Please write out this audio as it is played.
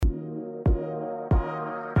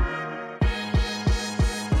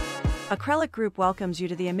Acrylic Group welcomes you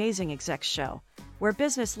to the Amazing Execs Show, where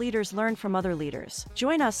business leaders learn from other leaders.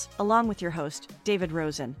 Join us, along with your host, David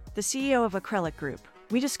Rosen, the CEO of Acrylic Group.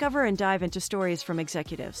 We discover and dive into stories from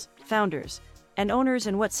executives, founders, and owners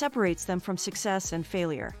and what separates them from success and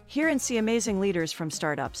failure. Hear and see amazing leaders from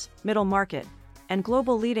startups, middle market, and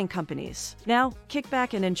global leading companies. Now, kick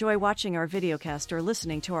back and enjoy watching our videocast or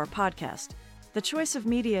listening to our podcast. The choice of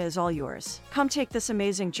media is all yours. Come take this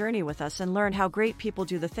amazing journey with us and learn how great people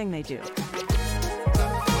do the thing they do.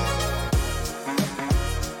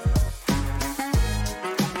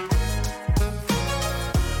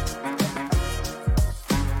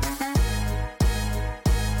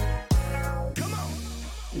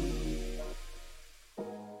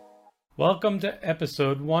 Welcome to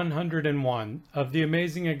episode 101 of the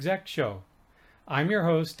Amazing Execs Show. I'm your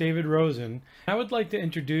host, David Rosen. I would like to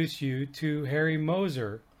introduce you to Harry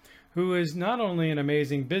Moser, who is not only an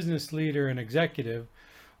amazing business leader and executive,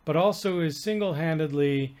 but also is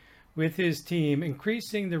single-handedly, with his team,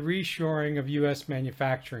 increasing the reshoring of U.S.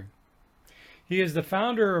 manufacturing. He is the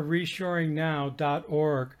founder of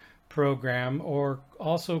ReshoreNow.org program, or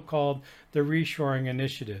also called the Reshoring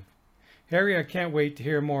Initiative. Harry, I can't wait to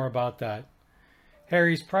hear more about that.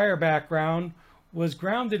 Harry's prior background was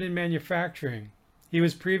grounded in manufacturing. He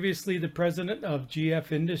was previously the president of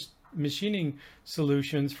GF Machining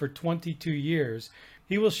Solutions for 22 years.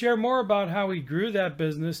 He will share more about how he grew that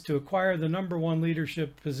business to acquire the number one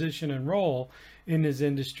leadership position and role in his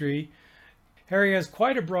industry. Harry has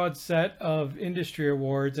quite a broad set of industry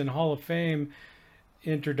awards and Hall of Fame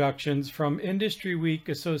introductions from Industry Week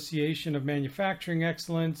Association of Manufacturing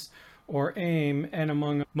Excellence, or AIM, and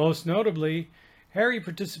among most notably, Harry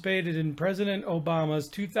participated in President Obama's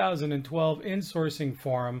 2012 insourcing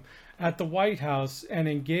forum at the White House and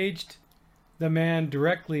engaged the man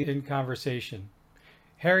directly in conversation.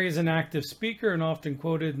 Harry is an active speaker and often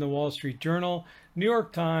quoted in the Wall Street Journal, New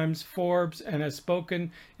York Times, Forbes, and has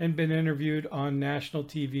spoken and been interviewed on national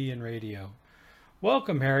TV and radio.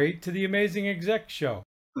 Welcome, Harry, to the Amazing Execs Show.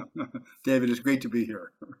 David, it's great to be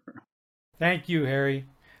here. Thank you, Harry.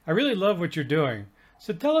 I really love what you're doing.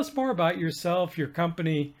 So tell us more about yourself, your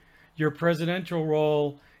company, your presidential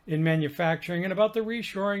role in manufacturing, and about the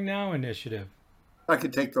Reshoring Now initiative. I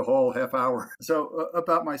could take the whole half hour. So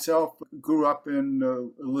about myself, grew up in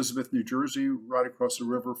Elizabeth, New Jersey, right across the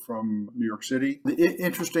river from New York City. The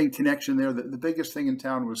interesting connection there, the biggest thing in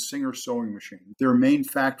town was Singer Sewing Machine. Their main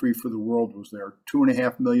factory for the world was there,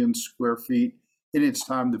 2.5 million square feet. In its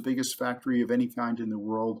time, the biggest factory of any kind in the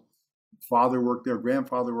world. Father worked there,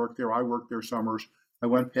 grandfather worked there, I worked there summers. I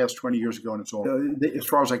went past 20 years ago, and it's all, as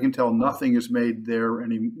far as I can tell, nothing is made there,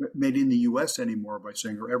 made in the U.S. anymore by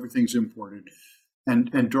Singer. Everything's imported. And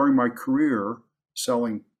during my career,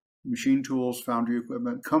 selling machine tools, foundry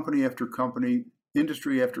equipment, company after company,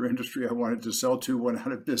 industry after industry I wanted to sell to went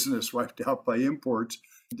out of business, wiped out by imports.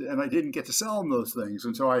 And I didn't get to sell them those things.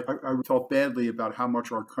 And so I felt badly about how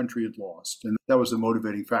much our country had lost. And that was the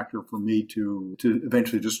motivating factor for me to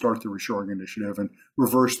eventually just start the Reshoring Initiative and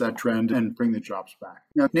reverse that trend and bring the jobs back.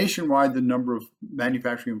 Now, nationwide, the number of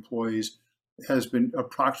manufacturing employees has been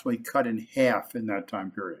approximately cut in half in that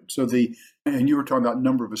time period. So and you were talking about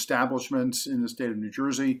number of establishments in the state of New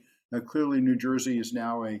Jersey. Clearly, New Jersey is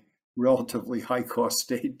now a relatively high-cost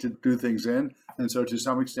state to do things in. And so to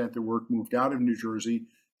some extent, the work moved out of New Jersey.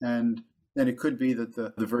 And then it could be that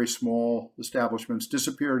the very small establishments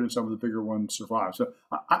disappeared and some of the bigger ones survived. So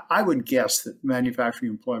I would guess that manufacturing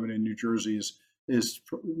employment in New Jersey is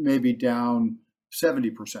maybe down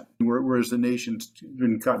 70%, whereas the nation's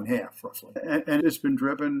been cut in half, roughly. And it's been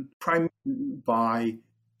driven primarily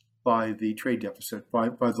by the trade deficit, by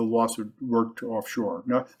the loss of work to offshore.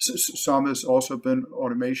 Now, some has also been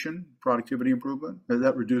automation, productivity improvement, and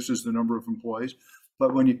that reduces the number of employees.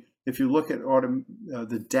 But if you look at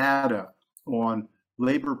the data on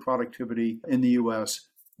labor productivity in the U.S.,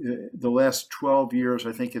 the last 12 years,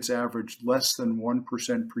 I think it's averaged less than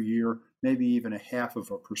 1% per year, maybe even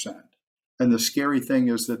 0.5%. And the scary thing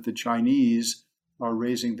is that the Chinese are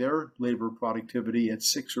raising their labor productivity at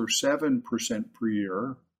 6 or 7% per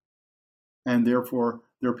year. And therefore,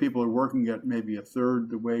 their people are working at maybe a third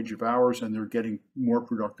the wage of ours, and they're getting more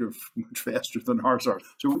productive much faster than ours are.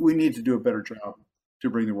 So we need to do a better job to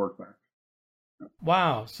bring the work back.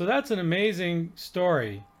 Wow. So that's an amazing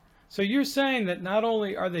story. So you're saying that not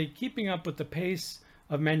only are they keeping up with the pace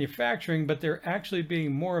of manufacturing, but they're actually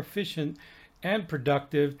being more efficient and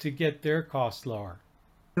productive to get their costs lower.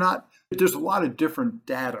 There's a lot of different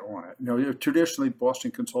data on it. Traditionally, Boston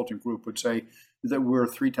Consulting Group would say that we're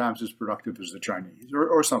 3 times as productive as the Chinese,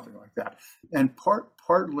 or something like that. And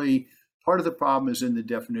partly Part of the problem is in the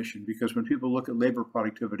definition, because when people look at labor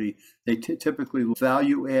productivity, they typically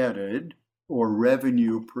value added or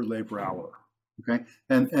revenue per labor hour. Okay,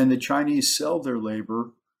 and the Chinese sell their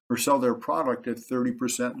labor or sell their product at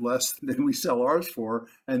 30% less than we sell ours for,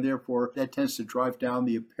 and therefore that tends to drive down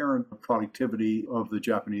the apparent productivity of the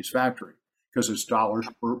Japanese factory because it's dollars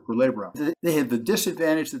per labor hour. They have the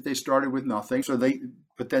disadvantage that they started with nothing,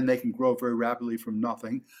 but then they can grow very rapidly from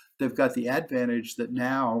nothing. They've got the advantage that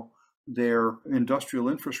now their industrial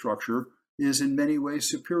infrastructure is in many ways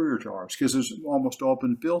superior to ours because it's almost all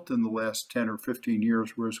been built in the last 10 or 15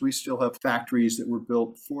 years, whereas we still have factories that were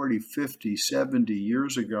built 40, 50, 70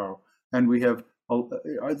 years ago. And we have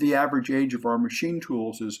the average age of our machine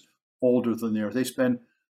tools is older than theirs. They spend,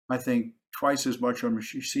 I think, twice as much on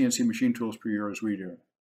CNC machine tools per year as we do.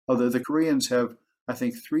 Although the Koreans have, I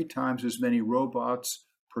think, 3 times as many robots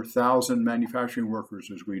per 1,000 manufacturing workers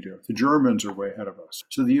as we do. The Germans are way ahead of us.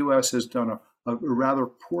 So the U.S. has done a rather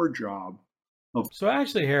poor job of... So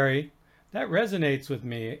actually, Harry, that resonates with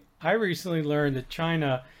me. I recently learned that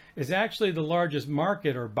China is actually the largest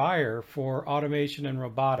market or buyer for automation and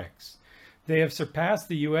robotics. They have surpassed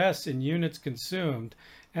the U.S. in units consumed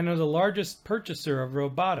and are the largest purchaser of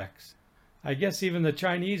robotics. I guess even the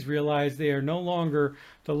Chinese realize they are no longer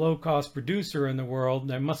the low-cost producer in the world.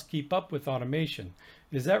 They must keep up with automation.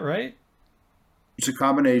 Is that right? It's a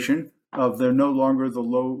combination of they're no longer the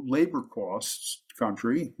low labor costs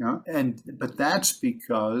country, but that's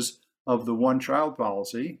because of the one-child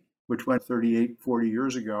policy, which went 38, 40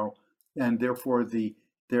 years ago, and therefore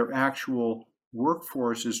their actual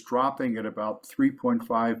workforce is dropping at about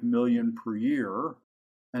 3.5 million per year.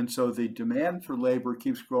 And so the demand for labor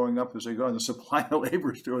keeps growing up as they go, and the supply of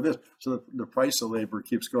labor is doing this. So the price of labor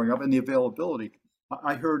keeps going up, and the availability.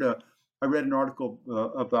 I read an article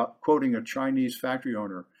about quoting a Chinese factory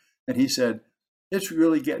owner, and he said, it's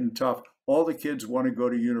really getting tough. All the kids want to go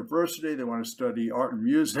to university. They want to study art and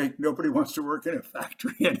music. Nobody wants to work in a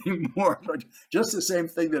factory anymore. But just the same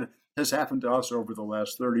thing that has happened to us over the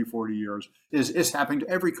last 30, 40 years is happening to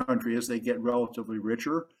every country as they get relatively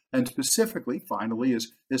richer, and specifically, finally,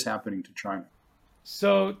 is happening to China.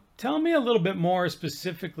 So tell me a little bit more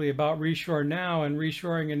specifically about ReshoreNow and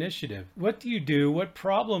Reshoring Initiative. What do you do? What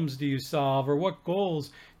problems do you solve? Or what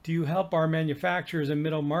goals do you help our manufacturers and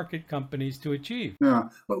middle market companies to achieve? Yeah,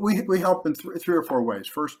 but we help in three or four ways.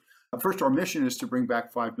 First, our mission is to bring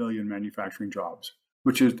back 5 million manufacturing jobs,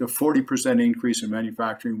 which is the 40% increase in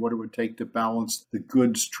manufacturing, what it would take to balance the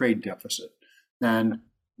goods trade deficit. And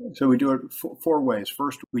so we do it four ways.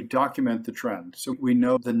 First, we document the trend. So we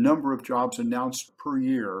know the number of jobs announced per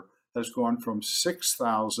year has gone from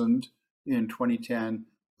 6,000 in 2010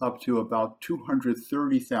 up to about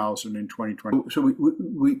 230,000 in 2020. So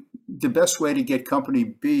we the best way to get company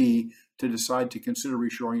B to decide to consider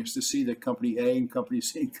reshoring is to see that company A and company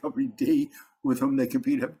C and company D with whom they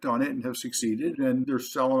compete have done it and have succeeded, and they're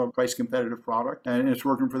selling a price competitive product and it's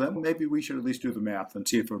working for them. Maybe we should at least do the math and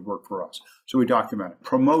see if it would work for us. So we document it,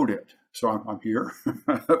 promote it. So I'm here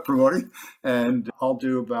promoting, and I'll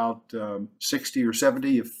do about 60 or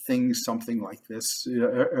 70 of things, something like this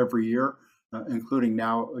every year, including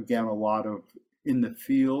now, again, a lot of in the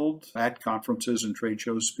field at conferences and trade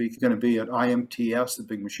shows speak. Going to be at IMTS, the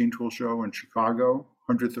big machine tool show in Chicago.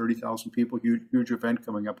 130,000 people, huge event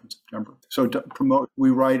coming up in September. So to promote, we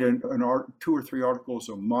write an 2 or 3 articles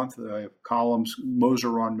a month. I have columns,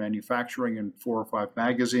 Moser on manufacturing in 4 or 5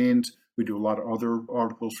 magazines. We do a lot of other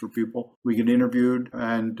articles for people. We get interviewed,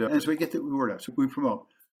 and so we get the word out. So we promote,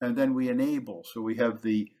 and then we enable. So we have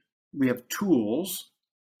tools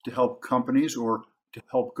to help companies or to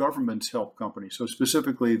help governments help companies. So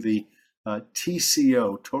specifically the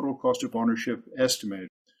TCO, total cost of ownership estimate,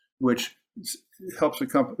 which helps a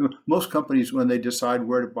company. Most companies, when they decide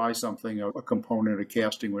where to buy something, a component, a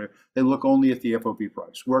casting, whatever, they look only at the FOB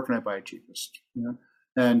price. Where can I buy it cheapest?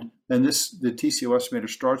 And the TCO estimator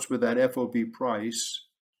starts with that FOB price,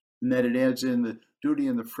 and then it adds in the duty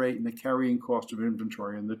and the freight and the carrying cost of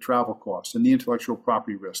inventory and the travel cost and the intellectual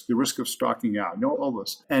property risk, the risk of stocking out, all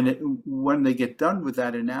this. And when they get done with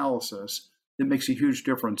that analysis, it makes a huge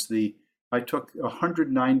difference. I took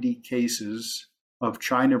 190 cases of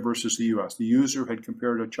China versus the U.S. The user had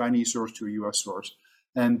compared a Chinese source to a U.S. source.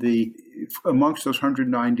 And amongst those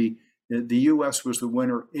 190, the U.S. was the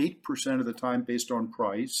winner 8% of the time based on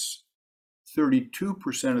price,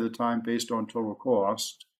 32% of the time based on total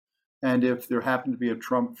cost. And if there happened to be a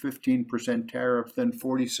Trump 15% tariff, then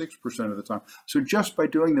 46% of the time. So just by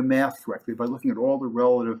doing the math correctly, by looking at all the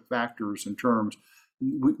relative factors and terms,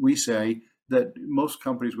 we say that most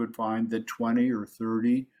companies would find that 20 or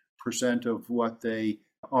 30% of what they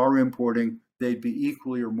are importing, they'd be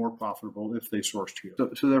equally or more profitable if they sourced here.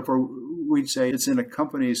 So therefore, we'd say it's in a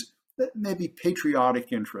company's maybe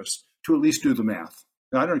patriotic interest to at least do the math.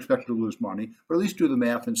 Now, I don't expect you to lose money, but at least do the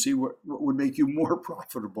math and see what would make you more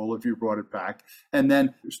profitable if you brought it back, and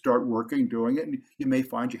then start working, doing it. And you may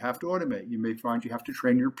find you have to automate. You may find you have to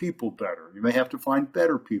train your people better. You may have to find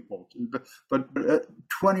better people. But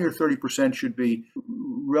 20 or 30% should be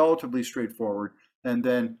relatively straightforward. And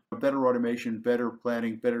then better automation, better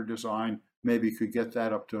planning, better design, maybe could get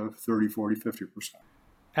that up to 30, 40, 50%.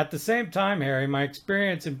 At the same time, Harry, my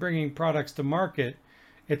experience in bringing products to market,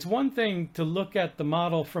 it's one thing to look at the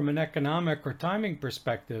model from an economic or timing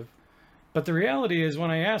perspective, but the reality is when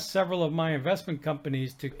I asked several of my investment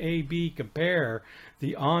companies to A/B compare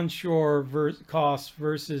the onshore costs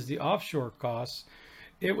versus the offshore costs,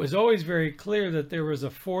 it was always very clear that there was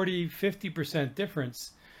a 40, 50%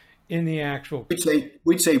 difference in the actual.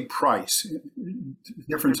 We'd say price,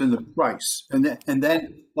 difference in the price. And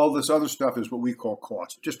then all this other stuff is what we call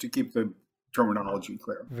cost, just to keep the terminology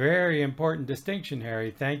clear. Very important distinction,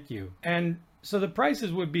 Harry. Thank you. And so the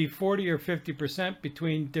prices would be 40 or 50%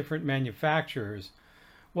 between different manufacturers.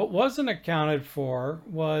 What wasn't accounted for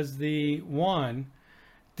was the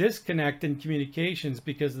disconnect in communications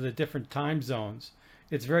because of the different time zones.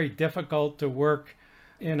 It's very difficult to work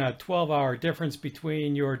in a 12-hour difference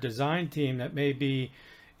between your design team that may be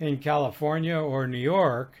in California or New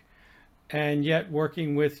York, and yet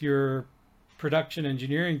working with your production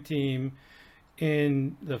engineering team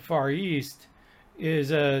in the Far East is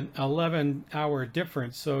an 11-hour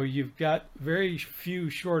difference. So you've got very few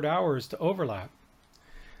short hours to overlap.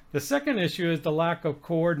 The second issue is the lack of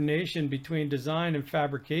coordination between design and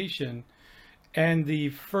fabrication and the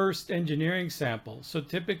first engineering sample. So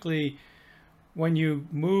typically when you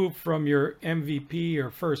move from your MVP or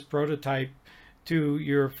first prototype to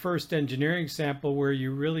your first engineering sample, where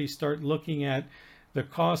you really start looking at the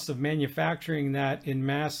cost of manufacturing that in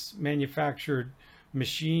mass manufactured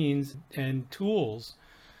machines and tools,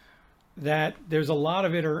 that there's a lot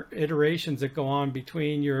of iterations that go on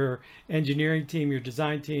between your engineering team, your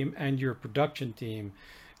design team, and your production team.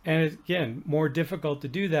 And again, more difficult to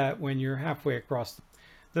do that when you're halfway across.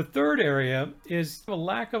 The third area is a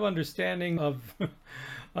lack of understanding of,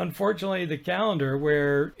 unfortunately, the calendar,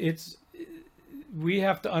 where we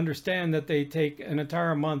have to understand that they take an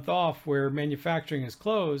entire month off where manufacturing is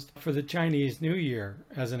closed for the Chinese New Year,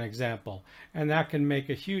 as an example. And that can make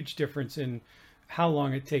a huge difference in how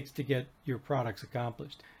long it takes to get your products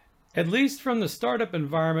accomplished. At least from the startup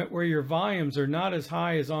environment where your volumes are not as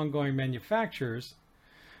high as ongoing manufacturers,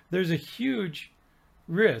 there's a huge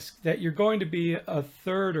risk that you're going to be a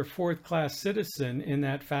third or fourth class citizen in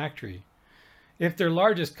that factory. If their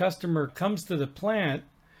largest customer comes to the plant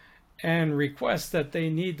and requests that they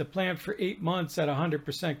need the plant for 8 months at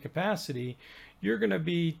 100% capacity, you're going to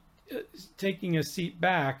be taking a seat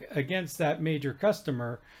back against that major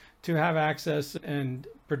customer to have access and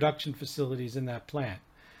production facilities in that plant.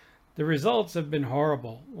 The results have been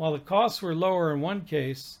horrible. While the costs were lower in one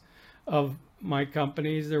case of my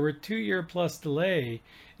companies, there were 2-year plus delay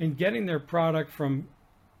in getting their product from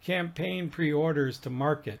campaign pre-orders to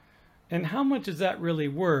market. And how much is that really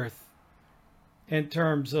worth in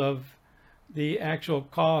terms of the actual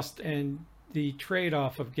cost and the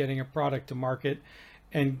trade-off of getting a product to market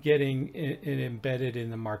and getting it embedded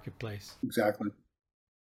in the marketplace? Exactly.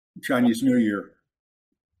 Chinese New Year.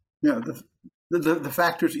 Yeah, the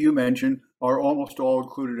factors that you mentioned are almost all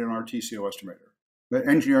included in our TCO estimator. The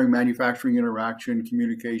engineering, manufacturing, interaction,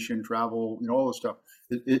 communication, travel, all this stuff,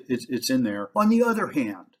 it's in there. On the other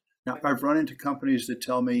hand, now I've run into companies that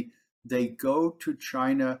tell me they go to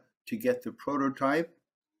China to get the prototype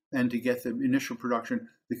and to get the initial production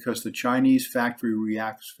because the Chinese factory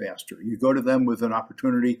reacts faster. You go to them with an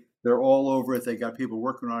opportunity, they're all over it. They got people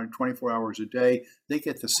working on it 24 hours a day. They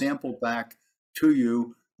get the sample back to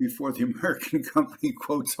you before the American company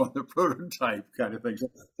quotes on the prototype, kind of thing.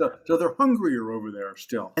 So they're hungrier over there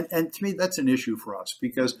still. And to me, that's an issue for us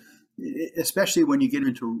because especially when you get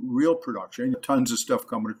into real production, tons of stuff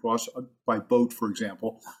coming across by boat, for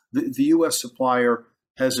example, the U.S. supplier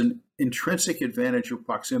has an intrinsic advantage of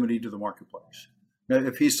proximity to the marketplace. Now,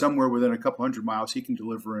 if he's somewhere within a couple hundred miles, he can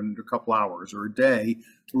deliver in a couple hours or a day,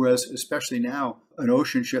 whereas especially now, an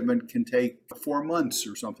ocean shipment can take 4 months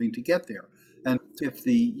or something to get there. And if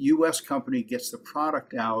the U.S. company gets the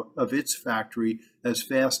product out of its factory as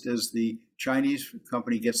fast as the Chinese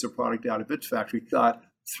company gets the product out of its factory, got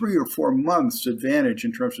 3 or 4 months advantage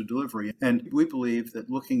in terms of delivery. And we believe that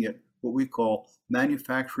looking at what we call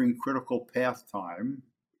manufacturing critical path time,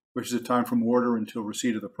 which is the time from order until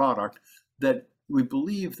receipt of the product, that we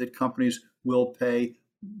believe that companies will pay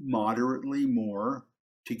moderately more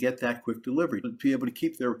to get that quick delivery, to be able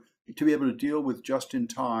to deal with just in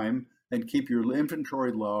time and keep your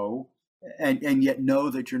inventory low, and yet know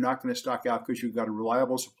that you're not going to stock out because you've got a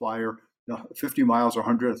reliable supplier 50 miles,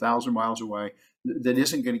 100, 1,000 miles away that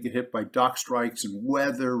isn't going to get hit by dock strikes and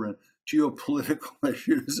weather and geopolitical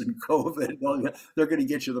issues and COVID. They're going to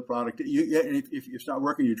get you the product. If it's not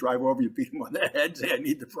working, you drive over, you beat them on the head, say, I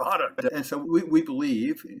need the product. And so we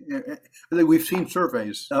believe, we've seen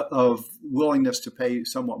surveys of willingness to pay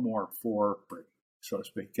somewhat more for free, so to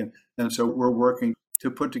speak. And so we're working to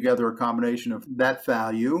put together a combination of that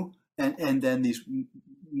value and then these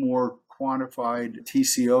more quantified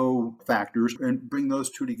TCO factors and bring those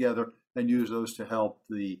two together and use those to help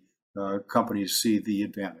the companies see the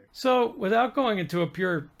advantage. So without going into a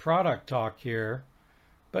pure product talk here,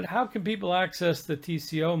 but how can people access the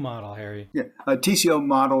TCO model, Harry? Yeah, a TCO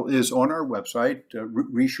model is on our website,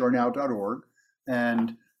 ReshoreNow.org,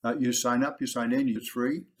 and you sign up, you sign in, it's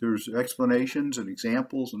free. There's explanations and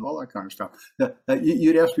examples and all that kind of stuff.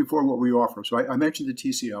 You'd asked before what we offer. So I mentioned the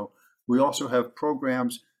TCO. We also have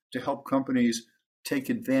programs to help companies take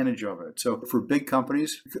advantage of it. So for big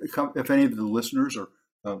companies, if any of the listeners are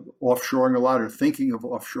offshoring a lot or thinking of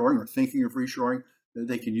offshoring or thinking of reshoring,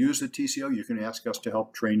 they can use the TCO. You can ask us to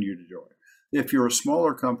help train you to do it. If you're a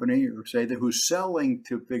smaller company, or say that who's selling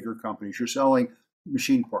to bigger companies, you're selling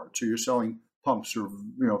machine parts, or you're selling pumps, or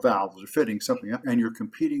valves, or fittings, something, and you're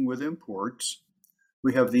competing with imports,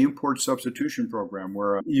 we have the import substitution program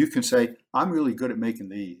where you can say, I'm really good at making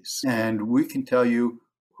these, and we can tell you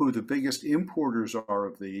who the biggest importers are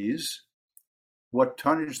of these, what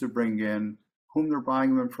tonnage they're bringing in, whom they're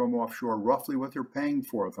buying them from offshore, roughly what they're paying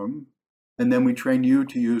for them. And then we train you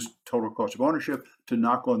to use total cost of ownership to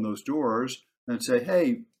knock on those doors and say,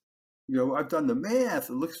 hey, I've done the math.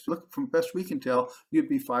 Look, from best we can tell, you'd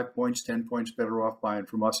be 5 points, 10 points better off buying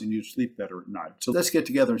from us, and you'd sleep better at night. So let's get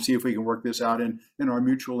together and see if we can work this out in our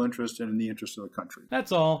mutual interest and in the interest of the country.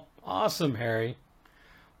 That's all. Awesome, Harry.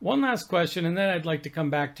 One last question, and then I'd like to come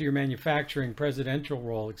back to your manufacturing presidential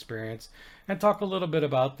role experience and talk a little bit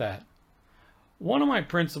about that. One of my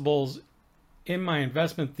principles in my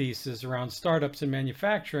investment thesis around startups and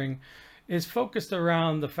manufacturing is focused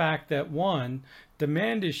around the fact that, one,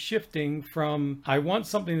 demand is shifting from I want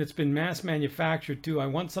something that's been mass manufactured to I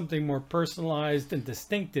want something more personalized and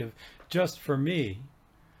distinctive just for me.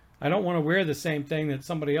 I don't want to wear the same thing that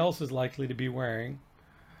somebody else is likely to be wearing.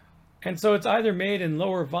 And so it's either made in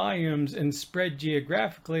lower volumes and spread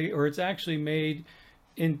geographically, or it's actually made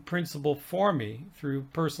in principle for me through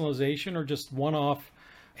personalization or just one-off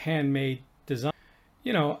handmade design.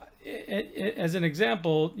 As an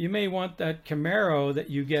example, you may want that Camaro that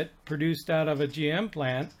you get produced out of a GM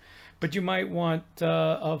plant, but you might want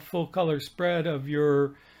a full color spread of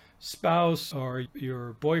your spouse or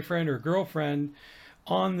your boyfriend or girlfriend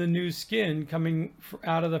on the new skin coming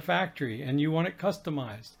out of the factory, and you want it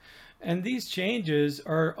customized. And these changes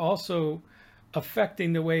are also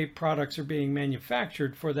affecting the way products are being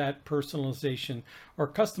manufactured for that personalization or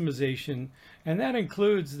customization, and that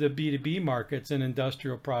includes the B2B markets and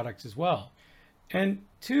industrial products as well. And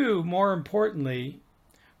two, more importantly,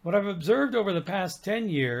 what I've observed over the past 10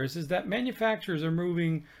 years is that manufacturers are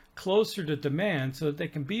moving closer to demand so that they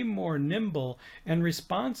can be more nimble and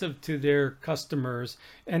responsive to their customers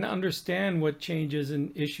and understand what changes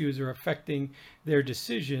and issues are affecting their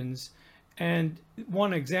decisions. And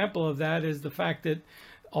one example of that is the fact that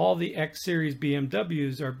all the X Series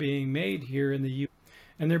BMWs are being made here in the U.S.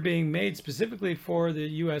 and they're being made specifically for the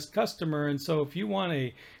U.S. customer. And so if you want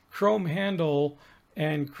a chrome handle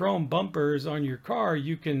and chrome bumpers on your car,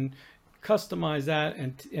 you can customize that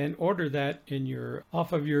and order that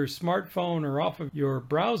off of your smartphone or off of your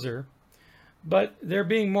browser. But they're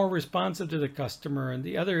being more responsive to the customer. And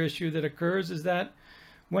the other issue that occurs is that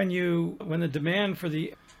when the demand for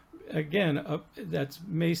the that's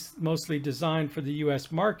mostly designed for the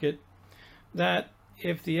U.S. market, that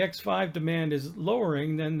if the X5 demand is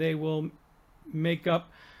lowering, then they will make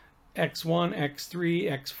up X1, X3,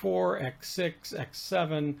 X4, X6,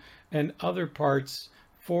 X7, and other parts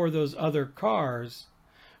for those other cars.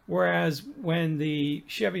 Whereas when the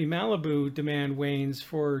Chevy Malibu demand wanes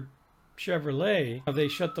for Chevrolet, they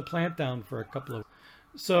shut the plant down for a couple of.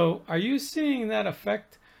 So are you seeing that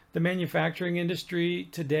affect the manufacturing industry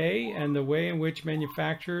today and the way in which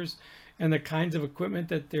manufacturers and the kinds of equipment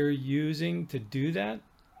that they're using to do that,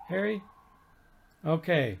 Harry?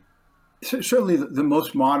 Okay. Certainly the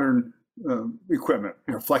most modern equipment,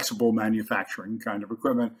 flexible manufacturing kind of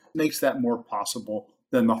equipment, makes that more possible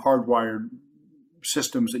than the hardwired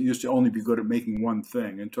systems that used to only be good at making one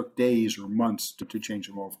thing and took days or months to change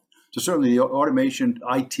them over. So certainly the automation,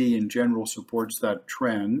 IT in general supports that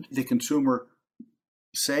trend. The consumer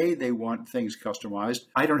say they want things customized.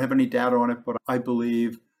 I don't have any data on it, but I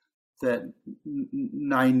believe that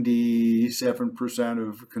 97%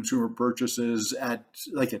 of consumer purchases at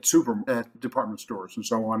department stores and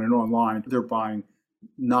so on and online, they're buying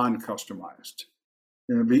non-customized.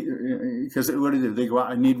 Because what do? They go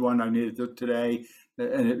out, I need one, I need it today,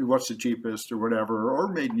 and what's the cheapest or whatever, or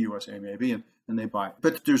made in the USA maybe, and they buy it.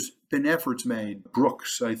 But there's been efforts made.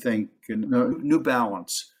 Brooks, I think, and New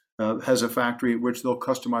Balance has a factory at which they'll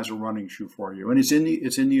customize a running shoe for you, and it's in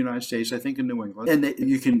the United States, I think, in New England, and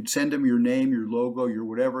you can send them your name, your logo, your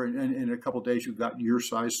whatever, and in a couple of days you've got your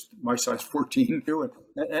size, my size 14,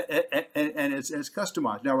 and it's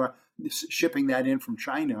customized. Now, shipping that in from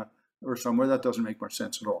China or somewhere, that doesn't make much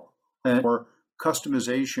sense at all. Or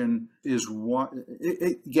customization is one.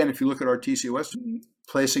 Again, if you look at our TCOS,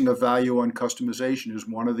 placing a value on customization is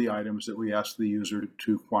one of the items that we ask the user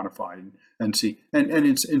to quantify and see. And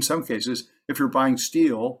in some cases, if you're buying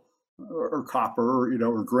steel or copper,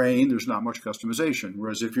 or grain, there's not much customization.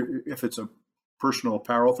 Whereas if it's a personal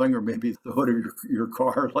apparel thing, or maybe the hood of your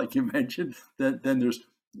car, like you mentioned, then there's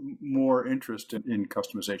more interest in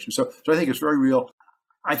customization. So I think it's very real.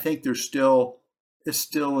 I think it's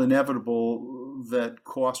still inevitable that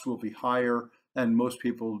cost will be higher, and most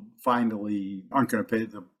people finally aren't going to pay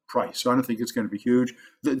the price. So I don't think it's going to be huge.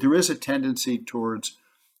 There is a tendency towards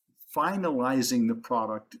finalizing the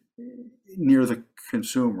product near the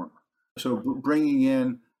consumer. So bringing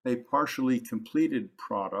in a partially completed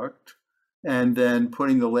product and then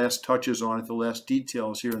putting the last touches on it, the last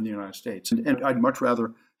details here in the United States. And I'd much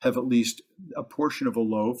rather have at least a portion of a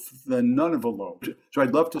loaf than none of a loaf. So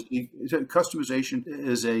I'd love to see customization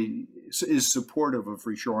is supportive of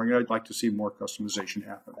reshoring. I'd like to see more customization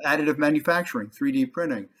happen. Additive manufacturing, 3D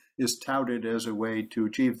printing, is touted as a way to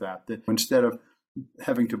achieve that. That instead of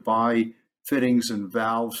having to buy fittings and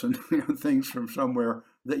valves and things from somewhere,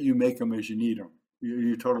 that you make them as you need them.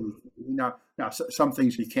 You totally now some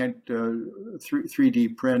things you can't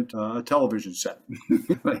 3D print a television set,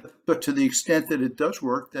 but to the extent that it does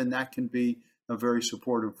work, then that can be a very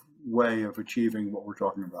supportive way of achieving what we're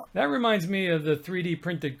talking about. That reminds me of the 3D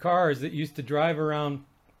printed cars that used to drive around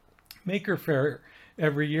Maker Faire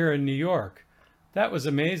every year in New York. That was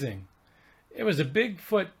amazing. It was a big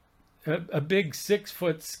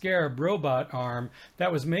 6-foot scarab robot arm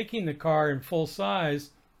that was making the car in full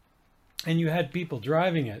size, and you had people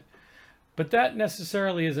driving it. But that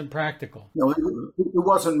necessarily isn't practical. No, it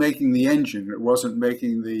wasn't making the engine. It wasn't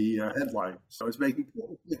making the headlights. So it was making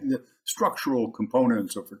the structural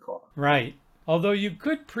components of the car. Right. Although you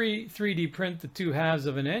could 3D print the two halves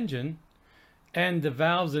of an engine and the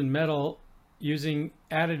valves in metal using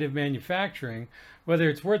additive manufacturing. Whether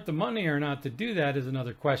it's worth the money or not to do that is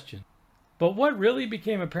another question. But what really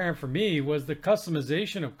became apparent for me was the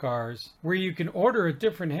customization of cars, where you can order a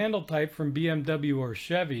different handle type from BMW or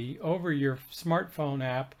Chevy over your smartphone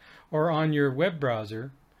app or on your web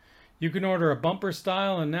browser. You can order a bumper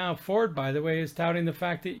style, and now Ford, by the way, is touting the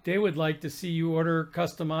fact that they would like to see you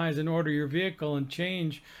customize and order your vehicle and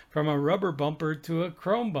change from a rubber bumper to a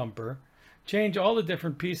chrome bumper, change all the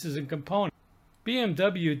different pieces and components.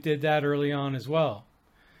 BMW did that early on as well.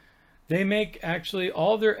 They make actually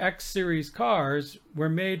all their X series cars were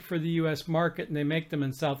made for the US market, and they make them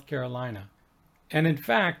in South Carolina. And in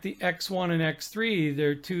fact, the X1 and X3,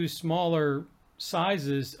 they're two smaller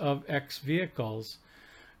sizes of X vehicles,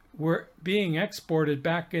 were being exported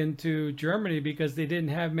back into Germany because they didn't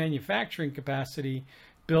have manufacturing capacity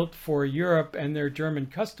built for Europe and their German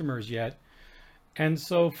customers yet. And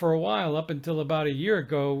so for a while, up until about a year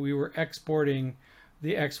ago, we were exporting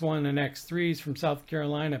the X1 and X3s from South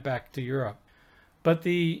Carolina back to Europe. But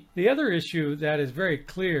the other issue that is very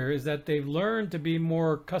clear is that they've learned to be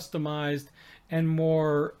more customized and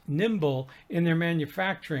more nimble in their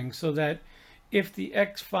manufacturing, so that if the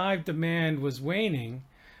X5 demand was waning,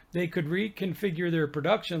 they could reconfigure their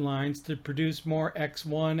production lines to produce more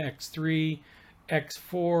X1, X3,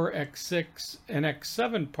 X4, X6, and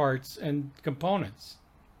X7 parts and components.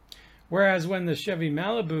 Whereas when the Chevy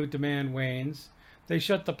Malibu demand wanes, they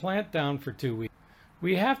shut the plant down for 2 weeks.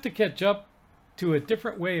 We have to catch up to a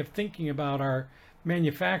different way of thinking about our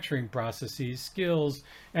manufacturing processes, skills,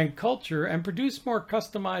 and culture, and produce more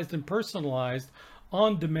customized and personalized,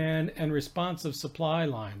 on-demand and responsive supply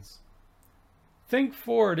lines. Think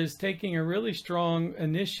Ford is taking a really strong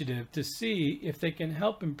initiative to see if they can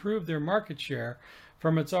help improve their market share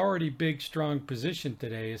from its already big, strong position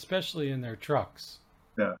today, especially in their trucks.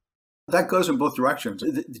 Yeah. That goes in both directions.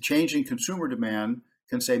 The change in consumer demand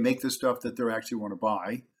can say, make the stuff that they actually want to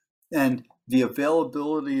buy. And the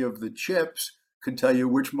availability of the chips could tell you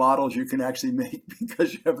which models you can actually make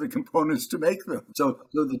because you have the components to make them. So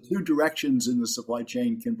the two directions in the supply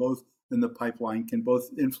chain in the pipeline can both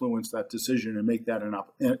influence that decision and make that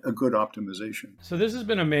a good optimization. So this has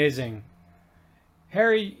been amazing.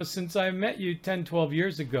 Harry, since I met you 10, 12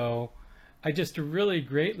 years ago, I just really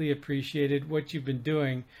greatly appreciated what you've been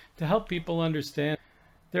doing to help people understand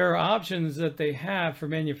there are options that they have for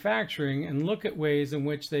manufacturing and look at ways in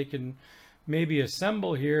which they can maybe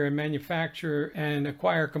assemble here and manufacture and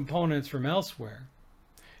acquire components from elsewhere.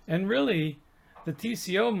 And really, the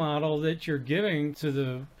TCO model that you're giving to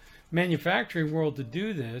the manufacturing world to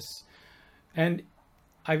do this, and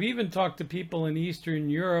I've even talked to people in Eastern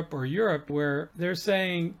Europe or Europe where they're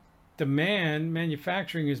saying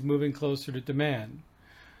manufacturing is moving closer to demand.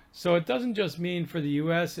 So it doesn't just mean for the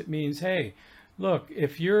US, it means, hey, look,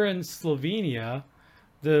 if you're in Slovenia,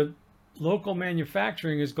 the local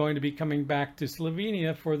manufacturing is going to be coming back to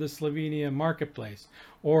Slovenia for the Slovenia marketplace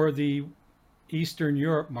or the Eastern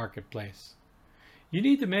Europe marketplace. You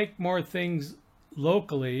need to make more things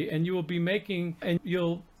locally, and you'll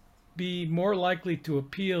be more likely to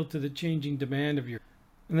appeal to the changing demand of your.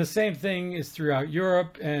 And the same thing is throughout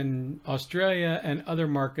Europe and Australia and other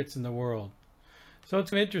markets in the world. So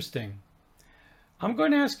it's interesting. I'm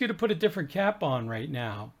going to ask you to put a different cap on right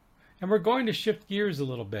now, and we're going to shift gears a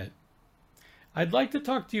little bit. I'd like to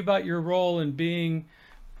talk to you about your role in being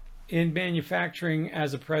in manufacturing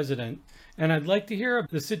as a president, and I'd like to hear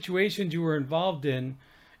the situations you were involved in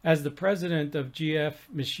as the president of GF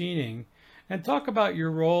Machining, and talk about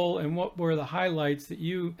your role and what were the highlights that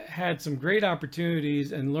you had some great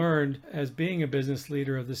opportunities and learned as being a business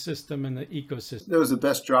leader of the system and the ecosystem. That was the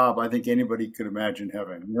best job I think anybody could imagine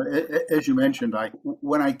having. As you mentioned,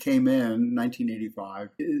 when I came in 1985,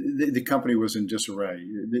 the company was in disarray.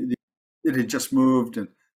 It had just moved and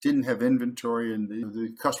didn't have inventory, and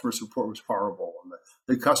the customer support was horrible. And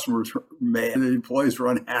the customers were mad. The employees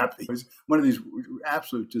were unhappy. It was one of these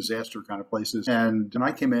absolute disaster kind of places. And when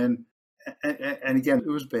I came in, and again,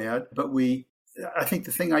 it was bad, but I think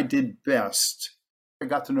the thing I did best, I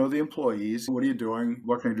got to know the employees. What are you doing?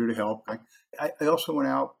 What can I do to help? I also went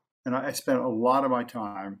out and I spent a lot of my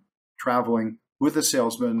time traveling with the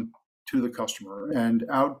salesman to the customer and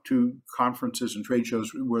out to conferences and trade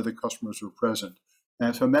shows where the customers were present.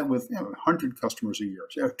 And so I met with 100 customers a year,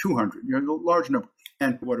 200, a large number.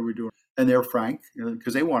 And what are we doing? And they're frank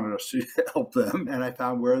because they wanted us to help them. And I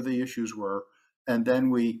found where the issues were. And then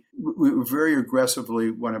we very aggressively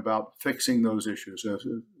went about fixing those issues.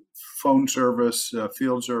 Phone service,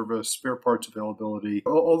 field service, spare parts availability,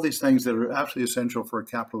 all these things that are absolutely essential for a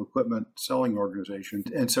capital equipment selling organization.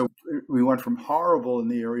 And so we went from horrible in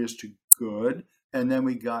the areas to good. And then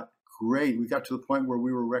we got great. We got to the point where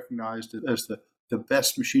we were recognized as the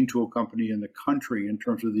best machine tool company in the country in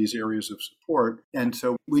terms of these areas of support. And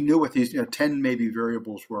so we knew what these 10 maybe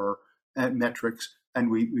variables were and metrics, and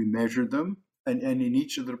we measured them. And in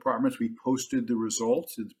each of the departments, we posted the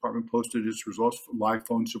results. The department posted its results for live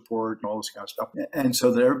phone support and all this kind of stuff. And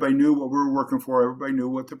so that everybody knew what we were working for. Everybody knew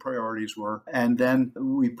what the priorities were. And then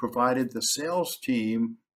we provided the sales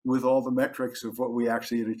team with all the metrics of what we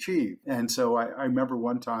actually had achieved. And so I remember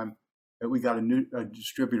one time that we got a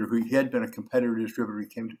distributor who had been a competitor distributor. He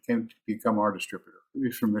came to become our distributor. He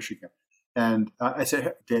was from Michigan. And I said,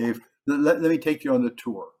 hey, Dave, let me take you on the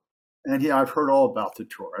tour. And I've heard all about the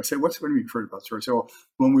tour. I said, what do you mean heard about the tour? I said, well,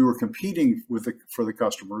 when we were competing for the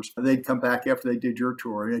customers, they'd come back after they did your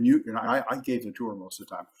tour, and I gave the tour most of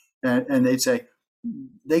the time, and they'd say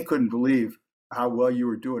they couldn't believe how well you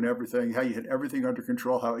were doing everything, how you had everything under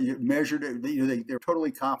control, how you measured it. They're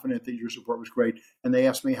totally confident that your support was great. And they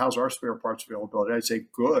asked me, how's our spare parts availability? I'd say,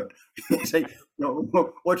 good. They'd say,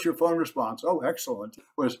 what's your phone response? Oh, excellent.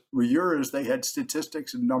 With yours, they had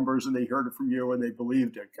statistics and numbers, and they heard it from you, and they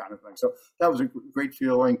believed it, kind of thing. So that was a great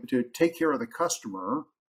feeling to take care of the customer.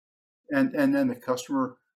 And then the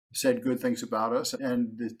customer said good things about us,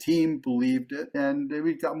 and the team believed it, and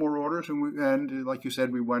we got more orders. And like you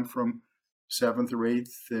said, we went from 7th or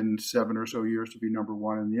 8th in 7 or so years to be number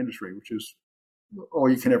 1 in the industry, which is all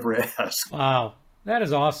you can ever ask. Wow, that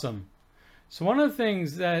is awesome. So one of the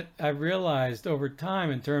things that I've realized over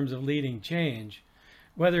time in terms of leading change,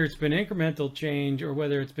 whether it's been incremental change or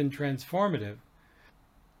whether it's been transformative,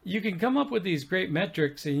 you can come up with these great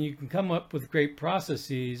metrics and you can come up with great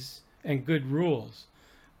processes and good rules.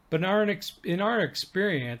 But in our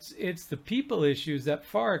experience, it's the people issues that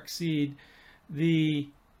far exceed the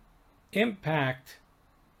impact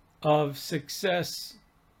of success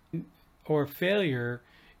or failure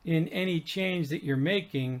in any change that you're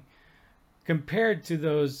making compared to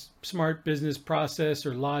those smart business process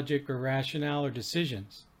or logic or rationale or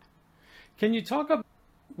decisions. Can you talk about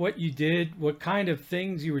what you did, what kind of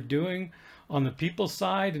things you were doing on the people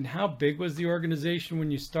side, and how big was the organization when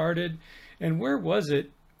you started, and where was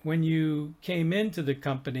it when you came into the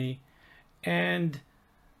company, and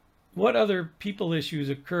what other people issues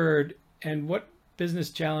occurred, and what business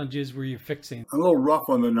challenges were you fixing? I'm a little rough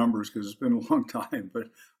on the numbers because it's been a long time, but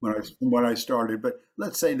when I started, but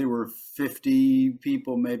let's say there were 50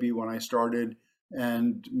 people maybe when I started,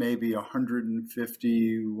 and maybe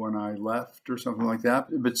 150 when I left or something like that.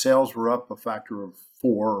 But sales were up a factor of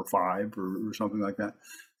 4 or 5 or something like that.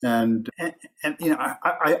 And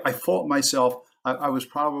I fault myself. I was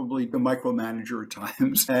probably the micromanager at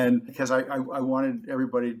times, and because I wanted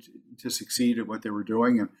everybody to succeed at what they were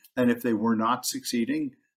doing, and if they were not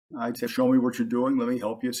succeeding, I'd say, show me what you're doing. Let me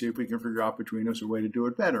help you. See if we can figure out between us a way to do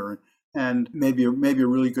it better. And maybe a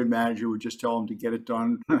really good manager would just tell them to get it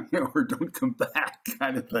done, or don't come back,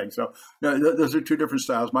 kind of thing. So those are two different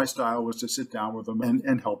styles. My style was to sit down with them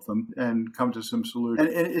and help them and come to some solution.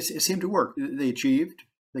 And it seemed to work. They achieved.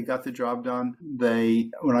 They got the job done.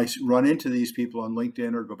 When I run into these people on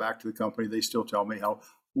LinkedIn or go back to the company, they still tell me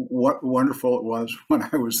what wonderful it was when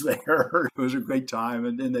I was there. It was a great time,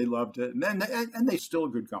 and then they loved it. And they're still a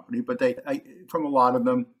good company, but from a lot of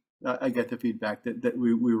them, I get the feedback that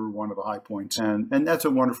we were one of the high points, and that's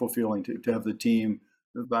a wonderful feeling to have the team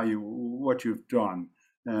value what you've done.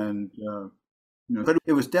 And but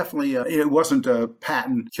it was definitely it wasn't a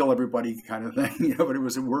patent kill everybody kind of thing, but it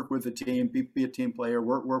was a work with the team, be a team player,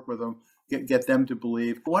 work with them, get them to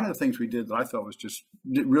believe. One of the things we did that I thought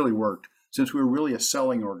it really worked, since we were really a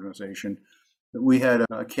selling organization, we had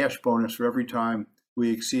a cash bonus for every time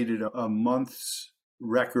we exceeded a month's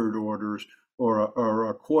record orders, or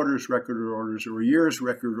a quarter's record orders, or a year's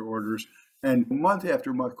record orders, and month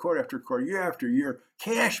after month, quarter after quarter, year after year,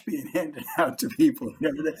 cash being handed out to people.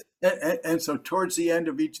 And so towards the end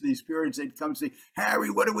of each of these periods, they'd come say,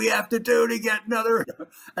 Harry, what do we have to do to get another?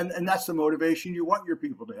 And that's the motivation you want your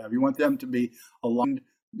people to have. You want them to be aligned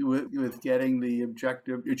with getting the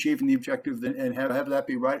objective, achieving the objective, and have that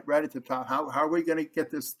be right at the top. How are we going to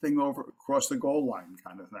get this thing across the goal line,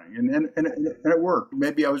 kind of thing? And it worked.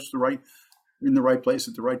 Maybe I was in the right place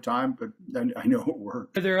at the right time, but I know it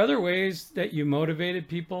worked. Are there other ways that you motivated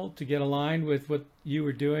people to get aligned with what you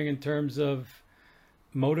were doing in terms of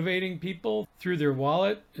motivating people through their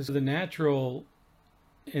wallet? Is the natural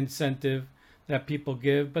incentive that people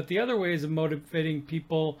give, but the other ways of motivating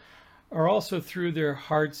people are also through their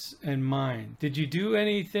hearts and mind. Did you do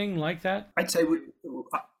anything like that? I'd say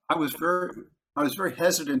I was very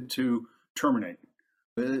hesitant to terminate.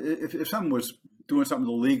 If someone was doing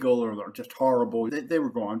something illegal or just horrible, they were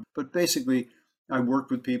gone. But basically, I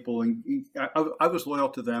worked with people, and I was loyal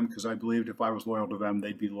to them because I believed if I was loyal to them,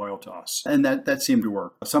 they'd be loyal to us. And that seemed to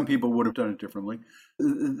work. Some people would have done it differently.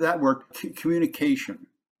 That worked. Communication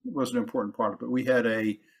was an important part of it. We had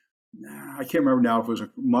I can't remember now if it was a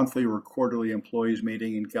monthly or quarterly employees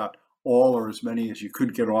meeting, and got all or as many as you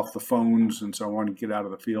could get off the phones and so on and get out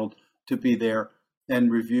of the field to be there and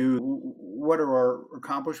review what are our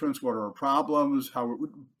accomplishments, what are our problems, how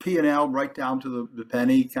P&L right down to the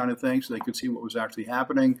penny kind of thing, so they could see what was actually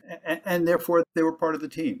happening. And therefore, they were part of the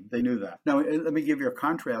team. They knew that. Now, let me give you a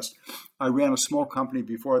contrast. I ran a small company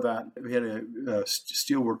before that. We had a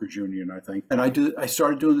steelworkers union, I think. And I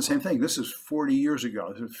started doing the same thing. This is 40 years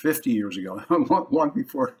ago. This is 50 years ago, long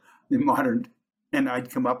before the modern. And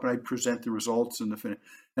I'd come up and I'd present the results and the finish.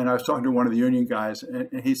 And I was talking to one of the union guys, and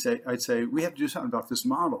I'd say, we have to do something about this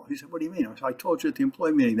model. He said, what do you mean? I said, I told you at the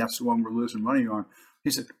employee meeting, that's the one we're losing money on.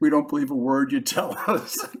 He said, we don't believe a word you tell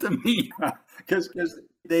us to me, because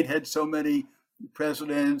they'd had so many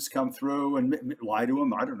presidents come through and lie to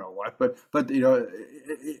them. I don't know what, but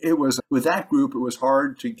it was, with that group, it was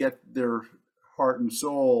hard to get their heart and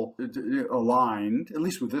soul aligned, at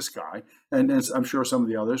least with this guy, and I'm sure some of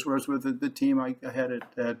the others. Whereas with the team I had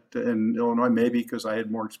in Illinois, maybe because I had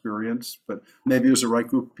more experience, but maybe it was the right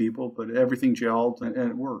group of people. But everything gelled and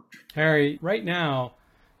it worked. Harry, right now,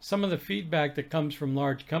 some of the feedback that comes from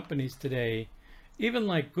large companies today, even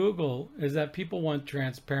like Google, is that people want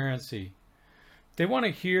transparency. They want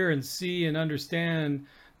to hear and see and understand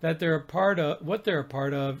that they're a part of what they're a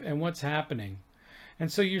part of and what's happening.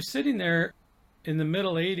 And so you're sitting there in the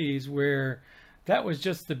middle 80s, where that was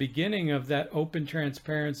just the beginning of that open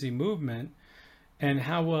transparency movement and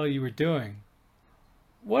how well you were doing.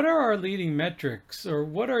 What are our leading metrics, or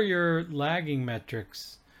what are your lagging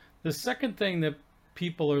metrics? The second thing that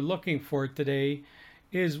people are looking for today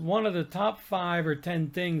is one of the top 5 or 10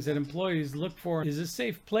 things that employees look for is a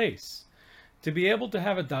safe place. to be able to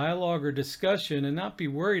have a dialogue or discussion and not be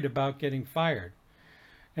worried about getting fired.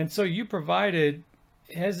 And so you provided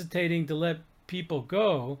hesitating to let people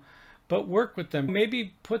go, but work with them,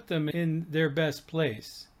 maybe put them in their best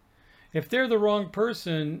place. If they're the wrong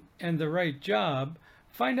person and the right job,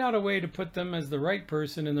 find out a way to put them as the right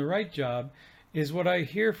person in the right job is what I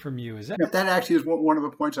hear from you. Is that? That actually is one of the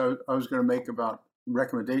points I was going to make about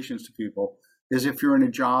recommendations to people, is if you're in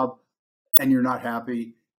a job and you're not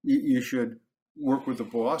happy, you should work with the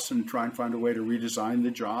boss and try and find a way to redesign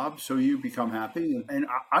the job so you become happy. And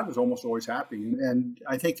I was almost always happy. And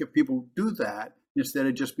I think if people do that, instead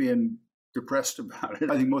of just being depressed about it,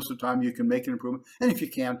 I think most of the time you can make an improvement. And if you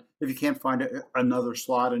can't find another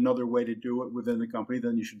slot, another way to do it within the company,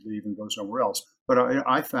 then you should leave and go somewhere else. But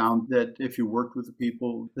I found that if you worked with the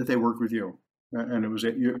people, that they worked with you. And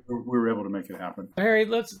we were able to make it happen. Harry,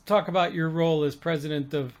 let's talk about your role as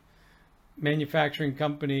president of manufacturing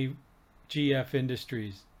company GF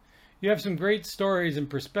Industries. You have some great stories and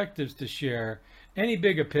perspectives to share. Any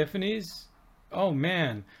big epiphanies? Oh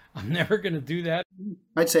man, I'm never going to do that.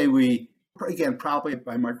 I'd say probably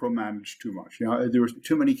I micromanaged too much. There was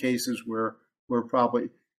too many cases where probably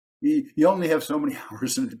you only have so many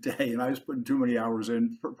hours in a day, and I was putting too many hours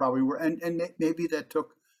in probably and maybe that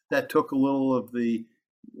took a little of the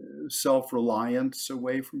self-reliance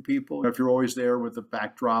away from people. If you're always there with the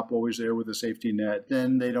backdrop, always there with the safety net,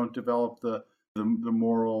 then they don't develop the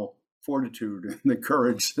moral fortitude and the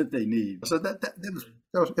courage that they need. So that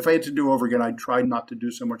was, if I had to do over again, I'd try not to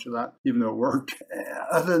do so much of that, even though it worked.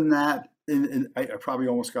 Other than that, I probably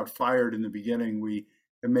almost got fired in the beginning.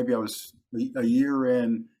 Maybe I was a year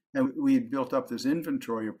in, and we had built up this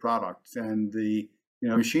inventory of products and the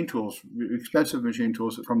machine tools, expensive machine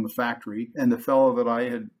tools from the factory. And the fellow that I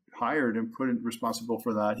had hired and put in responsible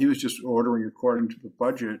for that, he was just ordering according to the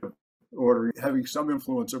budget, having some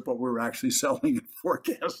influence of what we were actually selling and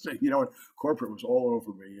forecasting. And corporate was all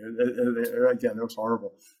over me. Again, it was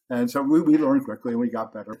horrible. And so we learned quickly and we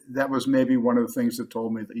got better. That was maybe one of the things that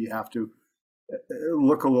told me that you have to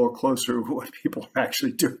look a little closer at what people are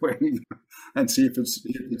actually doing and see if it's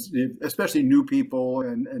especially new people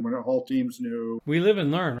and when our whole team's new. We live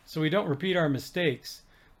and learn, so we don't repeat our mistakes.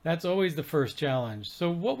 That's always the first challenge. So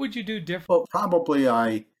what would you do different? Well, probably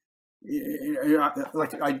when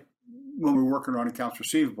we were working on accounts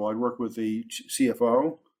receivable, I'd work with the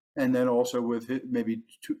CFO and then also with maybe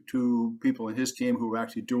two people in his team who were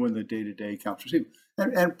actually doing the day-to-day accounts receivable.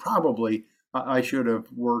 And probably I should have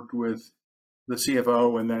worked with the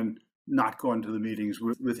CFO and then not gone to the meetings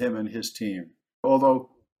with him and his team. Although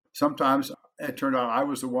sometimes it turned out I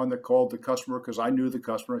was the one that called the customer because I knew the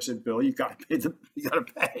customer. I said, "Bill, you got to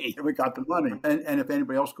pay." And we got the money. And if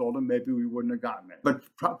anybody else called him, maybe we wouldn't have gotten it. But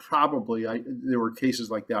probably there were cases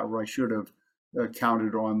like that where I should have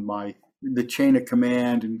counted on the chain of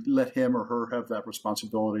command and let him or her have that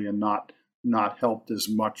responsibility and not helped as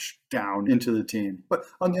much down into the team. But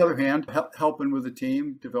on the other hand, helping with the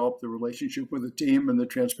team, develop the relationship with the team and the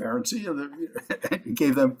transparency, and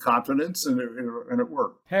gave them confidence, and it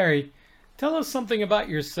worked. Harry, tell us something about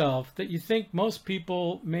yourself that you think most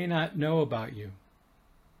people may not know about you.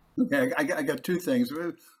 Okay, I got two things.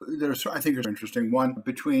 I think are interesting. One,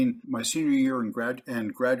 between my senior year in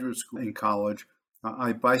graduate school and college,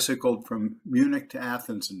 I bicycled from Munich to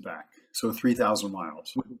Athens and back, so 3,000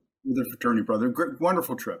 miles. With a fraternity brother. Great,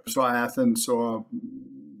 wonderful trip. Saw Athens, saw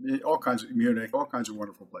all kinds of Munich, all kinds of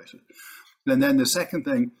wonderful places. And then the second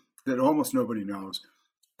thing that almost nobody knows,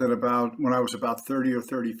 that when I was about 30 or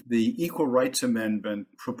 30, the Equal Rights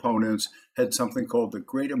Amendment proponents had something called the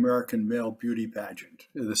Great American Male Beauty Pageant,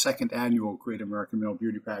 the second annual Great American Male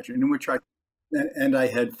Beauty Pageant, in which I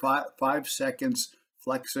had 5 seconds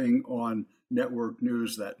flexing on network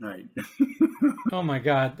news that night. Oh my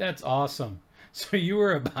God, that's awesome. So you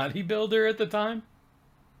were a bodybuilder at the time?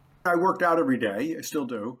 I worked out every day. I still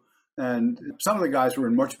do. And some of the guys were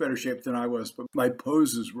in much better shape than I was, but my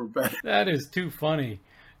poses were better. That is too funny.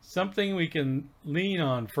 Something we can lean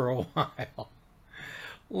on for a while.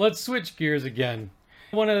 Let's switch gears again.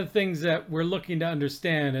 One of the things that we're looking to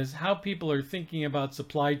understand is how people are thinking about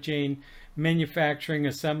supply chain, manufacturing,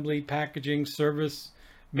 assembly, packaging, service,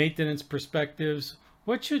 maintenance perspectives.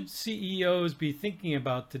 What should CEOs be thinking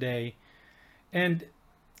about today? And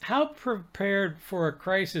how prepared for a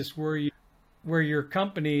crisis were your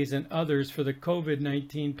companies and others for the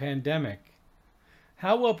COVID-19 pandemic?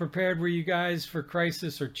 How well prepared were you guys for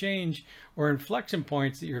crisis or change or inflection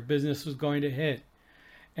points that your business was going to hit?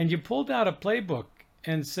 And you pulled out a playbook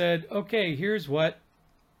and said, okay, here's what.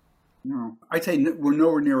 No, I'd say we're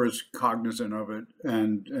nowhere near as cognizant of it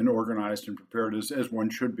and organized and prepared as one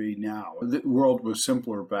should be now. The world was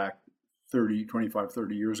simpler back 25,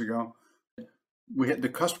 30 years ago. We had the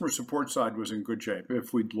customer support side was in good shape.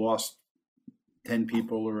 If we'd lost 10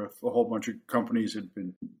 people or if a whole bunch of companies had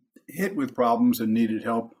been hit with problems and needed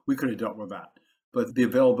help, we could have dealt with that. But the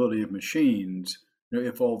availability of machines,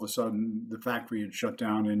 if all of a sudden the factory had shut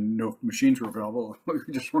down and no machines were available, we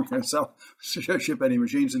just weren't going to ship any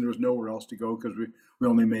machines, and there was nowhere else to go because we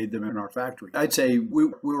only made them in our factory. I'd say we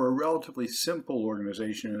were a relatively simple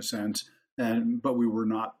organization in a sense, but we were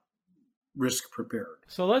not risk prepared.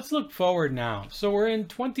 So let's look forward now. So we're in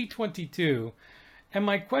 2022, and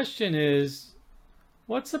my question is,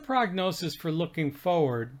 what's the prognosis for looking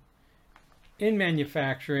forward in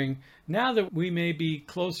manufacturing now that we may be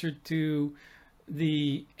closer to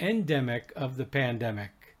the endemic of the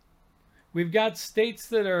pandemic? We've got states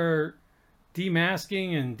that are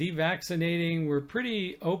demasking and devaccinating. We're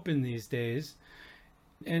pretty open these days,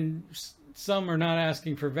 and some are not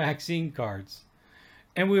asking for vaccine cards.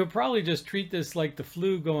 And we will probably just treat this like the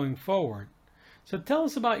flu going forward. So tell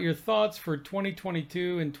us about your thoughts for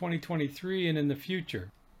 2022 and 2023 and in the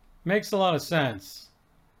future. Makes a lot of sense.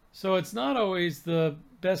 So it's not always the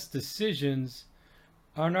best decisions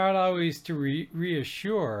are not always to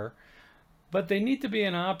reassure, but they need to be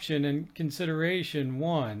an option and consideration,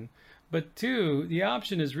 one. But two, the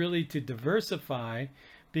option is really to diversify,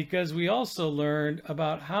 because we also learned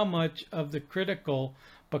about how much of the critical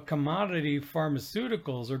but commodity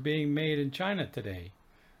pharmaceuticals are being made in China today.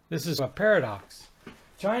 This is a paradox.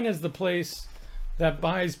 China is the place that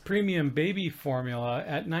buys premium baby formula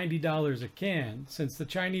at $90 a can, since the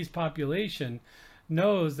Chinese population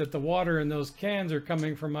knows that the water in those cans are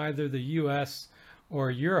coming from either the US or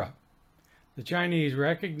Europe. The Chinese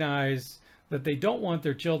recognize that they don't want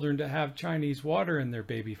their children to have Chinese water in their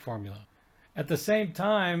baby formula. At the same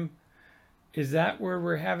time, is that where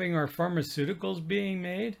we're having our pharmaceuticals being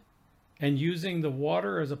made and using the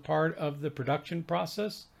water as a part of the production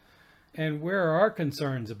process? And where are our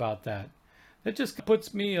concerns about that? That just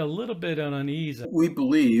puts me a little bit on unease. We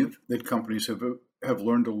believe that companies have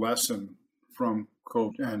learned a lesson from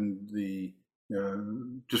COVID and the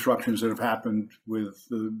disruptions that have happened with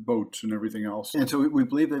the boats and everything else. And so we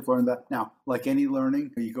believe they've learned that. Now, like any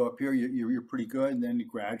learning, you go up here, you're pretty good, and then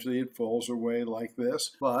gradually it falls away like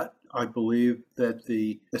this. But I believe that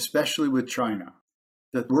especially with China,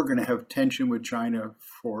 that we're going to have tension with China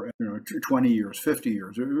for 20 years, 50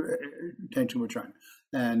 years, tension with China.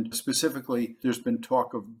 And specifically, there's been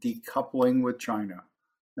talk of decoupling with China.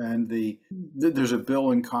 And there's a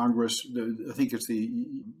bill in Congress, I think it's the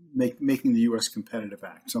Making the U.S. Competitive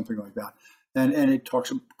Act, something like that. And it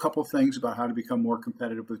talks a couple of things about how to become more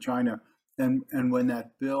competitive with China. And when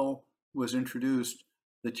that bill was introduced,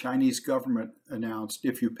 the Chinese government announced,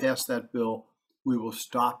 if you pass that bill, we will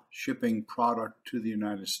stop shipping product to the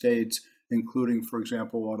United States, including, for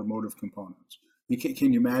example, automotive components.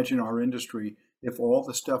 Can you imagine our industry if all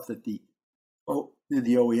the stuff that the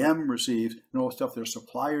OEM receives and all the stuff their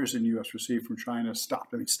suppliers in the U.S. receive from China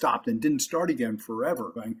stopped? I mean, stopped and didn't start again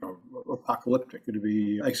forever. Apocalyptic. It'd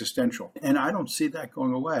be existential. And I don't see that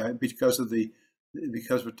going away because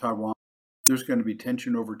of Taiwan. There's going to be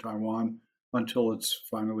tension over Taiwan until it's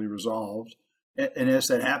finally resolved. And as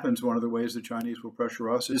that happens, one of the ways the Chinese will pressure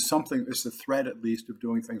us is the threat, at least, of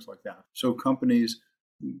doing things like that. So companies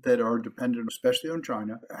that are dependent, especially on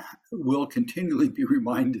China, will continually be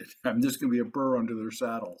reminded. I mean, there's going to be a burr under their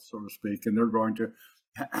saddle, so to speak, and they're going to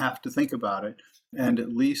have to think about it and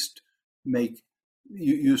at least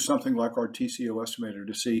use something like our TCO estimator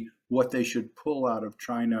to see what they should pull out of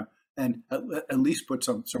China and at least put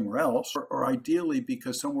somewhere else, or ideally,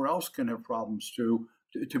 because somewhere else can have problems too,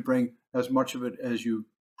 to bring as much of it as you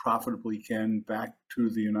profitably can back to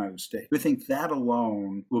the United States. We think that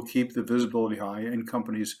alone will keep the visibility high and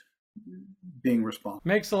companies being responsible.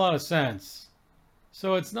 Makes a lot of sense.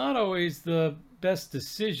 So it's not always the best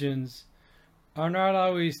decisions are not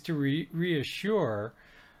always to reassure,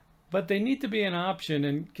 but they need to be an option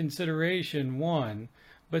and consideration, one.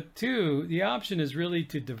 But two, the option is really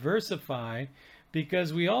to diversify,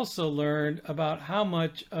 because we also learned about how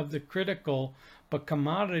much of the critical but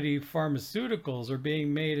commodity pharmaceuticals are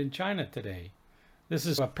being made in China today. This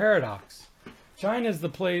is a paradox. China is the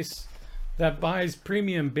place that buys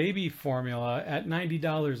premium baby formula at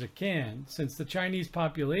 $90 a can, since the Chinese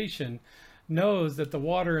population knows that the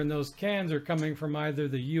water in those cans are coming from either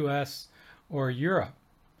the US or Europe.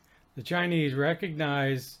 The Chinese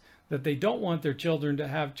recognize that they don't want their children to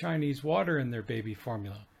have Chinese water in their baby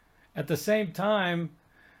formula. At the same time,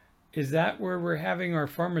 is that where we're having our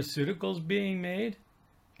pharmaceuticals being made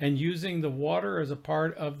and using the water as a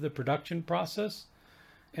part of the production process?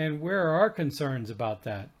 And where are our concerns about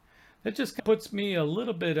that? It just puts me a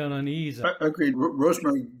little bit on unease. Agreed.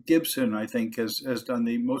 Rosemary Gibson, I think, has done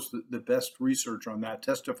the best research on that,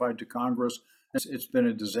 testified to Congress. It's been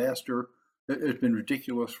a disaster. It's been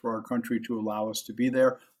ridiculous for our country to allow us to be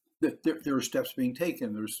there. There are steps being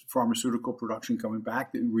taken. There's pharmaceutical production coming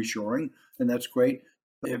back, reshoring, and that's great.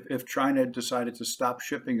 If China decided to stop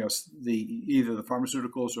shipping us either the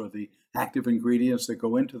pharmaceuticals or the active ingredients that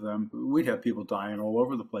go into them, we'd have people dying all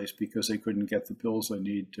over the place because they couldn't get the pills they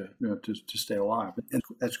need to stay alive. And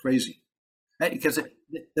that's crazy, because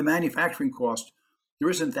the manufacturing cost,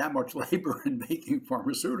 there isn't that much labor in making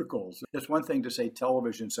pharmaceuticals. It's one thing to say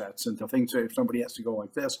television sets and to things if somebody has to go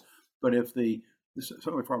like this, but if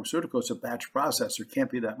some of the pharmaceuticals, it's a batch process, there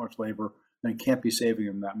can't be that much labor and can't be saving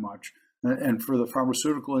them that much. And for the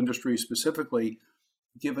pharmaceutical industry specifically,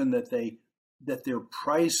 given that their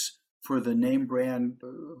price for the name brand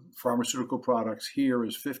pharmaceutical products here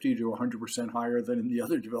is 50 to 100% higher than in the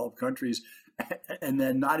other developed countries, and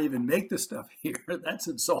then not even make the stuff here, that's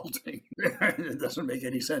insulting. It doesn't make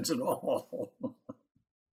any sense at all.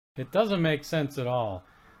 It doesn't make sense at all.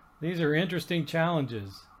 These are interesting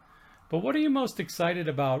challenges. But what are you most excited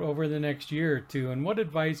about over the next year or two, and what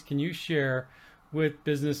advice can you share with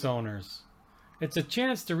business owners? It's a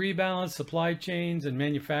chance to rebalance supply chains and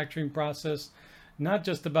manufacturing process, not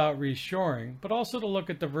just about reshoring, but also to look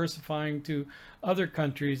at diversifying to other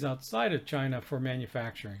countries outside of China for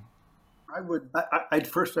manufacturing.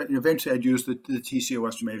 Eventually I'd use the TCO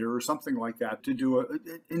estimator or something like that to do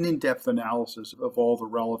an in-depth analysis of all the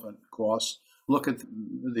relevant costs. Look at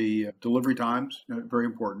the delivery times, very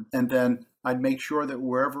important. And then I'd make sure that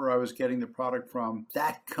wherever I was getting the product from,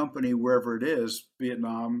 that company, wherever it is,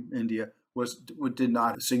 Vietnam, India, did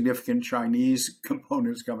not have significant Chinese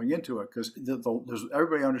components coming into it. Because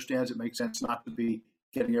everybody understands it makes sense not to be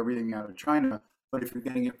getting everything out of China. But if you're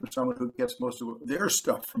getting it from someone who gets most of their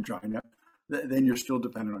stuff from China, then you're still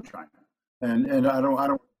dependent on China. And I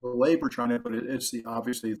don't belabor China, but it's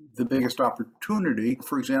obviously the biggest opportunity.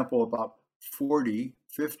 For example, about 40-50%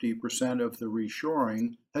 of the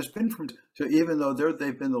reshoring has been from, so even though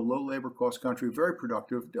they've been the low labor cost country, very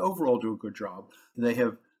productive, overall do a good job. They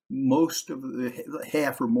have most of the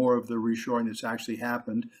half or more of the reshoring that's actually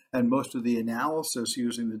happened, and most of the analysis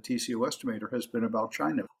using the TCO estimator has been about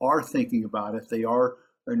China. Are thinking about it, they are,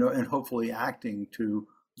 and hopefully acting to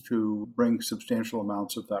bring substantial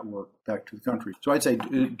amounts of that work back to the country. So I'd say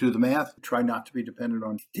do the math, try not to be dependent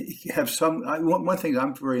on, one thing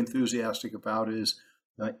I'm very enthusiastic about is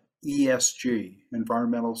ESG,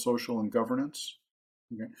 environmental, social, and governance.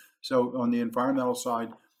 Okay. So on the environmental side,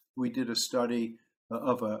 we did a study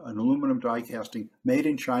of an aluminum die casting made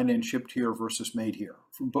in China and shipped here versus made here,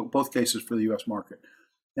 both cases for the U.S. market.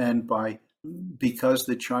 And because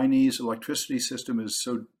the Chinese electricity system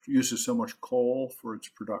uses so much coal for its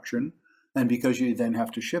production, and because you then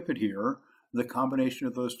have to ship it here, the combination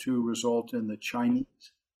of those two result in the Chinese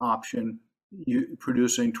option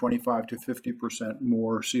producing 25 to 50%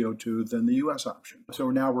 more CO2 than the U.S. option. So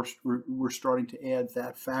now we're starting to add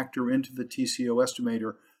that factor into the TCO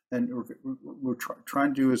estimator, and we're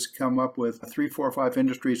trying to do is come up with 3, 4, or 5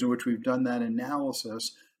 industries in which we've done that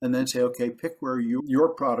analysis, and then say, okay, pick where your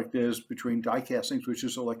product is between die castings, which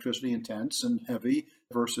is electricity intense and heavy,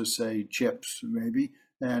 versus, say, chips, maybe,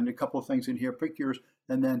 and a couple of things in here, pick yours,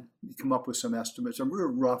 and then come up with some estimates, a real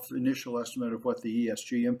rough initial estimate of what the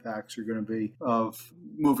ESG impacts are going to be of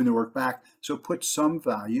moving the work back. So put some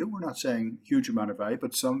value, we're not saying huge amount of value,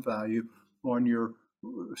 but some value on your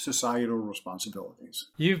societal responsibilities.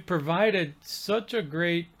 You've provided such a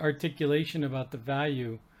great articulation about the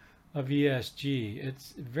value of ESG.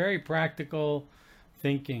 It's very practical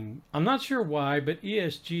thinking. I'm not sure why, but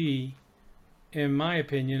ESG, in my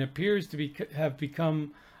opinion, appears to have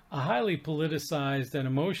become a highly politicized and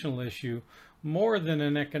emotional issue more than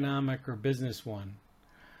an economic or business one.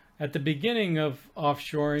 At the beginning of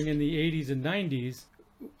offshoring in the 80s and 90s,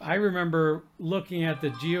 I remember looking at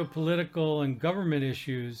the geopolitical and government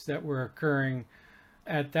issues that were occurring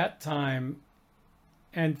at that time,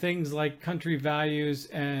 and things like country values.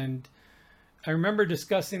 And I remember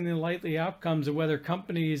discussing the likely outcomes of whether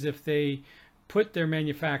companies, if they put their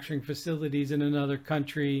manufacturing facilities in another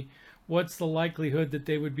country, what's the likelihood that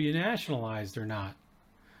they would be nationalized or not?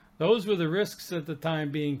 Those were the risks at the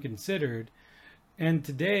time being considered. And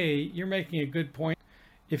today, you're making a good point.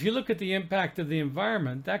 If you look at the impact of the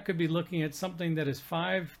environment, that could be looking at something that is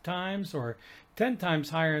 5 times or 10 times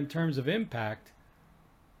higher in terms of impact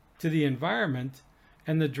to the environment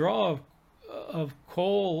and the draw of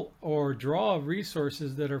coal or draw of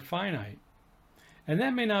resources that are finite. And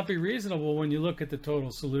that may not be reasonable when you look at the total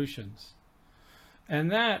solutions. And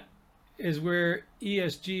that is where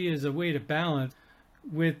ESG is a way to balance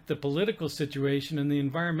with the political situation and the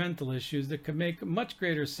environmental issues that could make much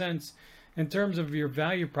greater sense in terms of your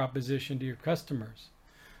value proposition to your customers.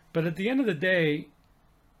 But at the end of the day,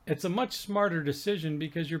 it's a much smarter decision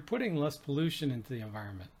because you're putting less pollution into the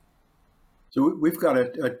environment. So we've got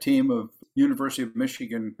a team of University of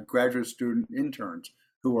Michigan graduate student interns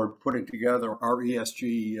who are putting together our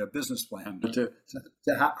ESG business plan to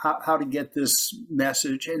how to get this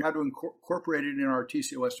message and how to incorporate it in our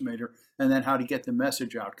TCO estimator, and then how to get the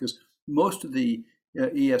message out. Because most of the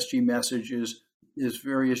ESG message is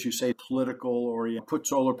very, as you say, political, or you put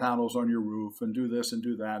solar panels on your roof and do this and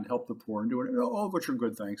do that and help the poor and do it, all of which are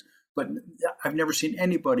good things. But I've never seen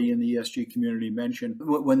anybody in the ESG community mention,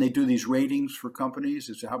 when they do these ratings for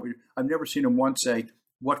companies, I've never seen them once say,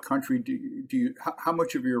 what country do you, how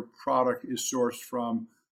much of your product is sourced from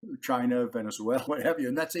China, Venezuela, what have you?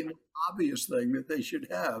 And that's an obvious thing that they should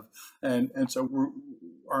have. And so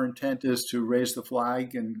our intent is to raise the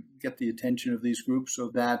flag and get the attention of these groups so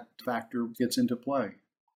that factor gets into play.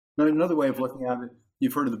 Now, another way of looking at it,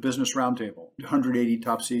 you've heard of the Business Roundtable, 180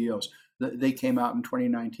 top CEOs. They came out in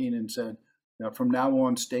 2019 and said, from now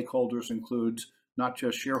on, stakeholders includes not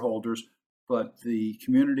just shareholders, but the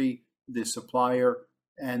community, the supplier,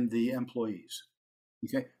 and the employees.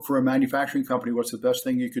 Okay. For a manufacturing company, what's the best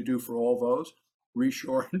thing you could do for all those?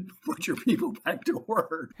 Reshore and put your people back to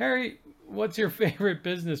work. Harry, what's your favorite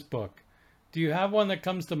business book? Do you have one that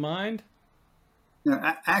comes to mind?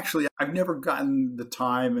 Actually, I've never gotten the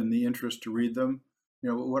time and the interest to read them.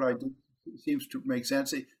 What I do seems to make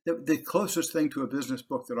sense. The closest thing to a business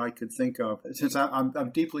book that I could think of, since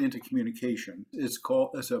I'm deeply into communication, it's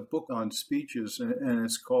a book on speeches, and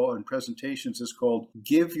it's called, and presentations, it's called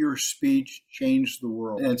Give Your Speech, Change the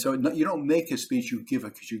World. And so you don't make a speech, you give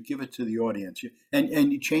it, because you give it to the audience.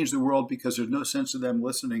 And you change the world because there's no sense of them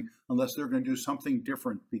listening unless they're going to do something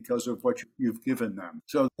different because of what you've given them.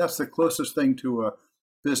 So that's the closest thing to a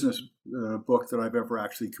business book that I've ever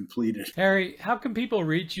actually completed. Harry, how can people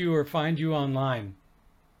reach you or find you online?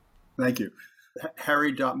 Thank you.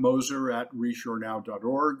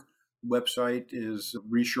 Harry.Moser@ReshoreNow.org. Website is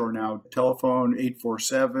ReshoreNow. Telephone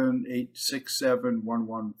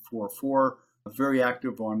 847-867-1144. Very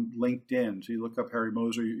active on LinkedIn. So you look up Harry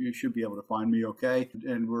Moser, you should be able to find me okay.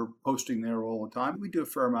 And we're posting there all the time. We do a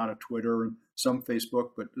fair amount of Twitter and some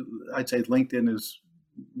Facebook, but I'd say LinkedIn is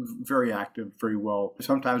very active, very well.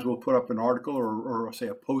 Sometimes we'll put up an article or say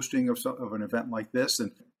a posting of an event like this,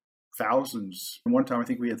 and thousands. One time I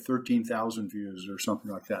think we had 13,000 views or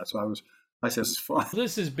something like that. So I said, it's fun.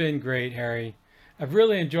 This has been great, Harry. I've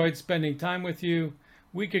really enjoyed spending time with you.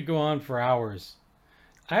 We could go on for hours.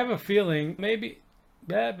 I have a feeling maybe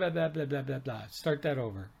blah, blah, blah, blah, blah, blah, blah. Start that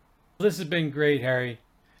over. This has been great, Harry.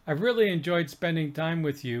 I've really enjoyed spending time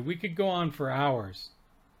with you. We could go on for hours.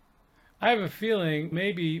 I have a feeling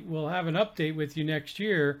maybe we'll have an update with you next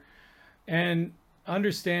year and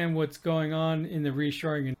understand what's going on in the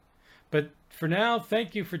reshoring. But for now,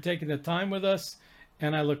 thank you for taking the time with us,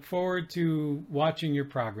 and I look forward to watching your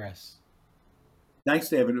progress. Thanks,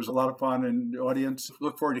 David. It was a lot of fun, and the audience,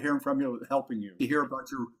 look forward to hearing from you, helping you to hear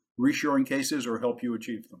about your reshoring cases or help you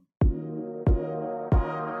achieve them.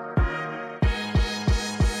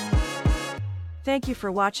 Thank you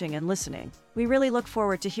for watching and listening. We really look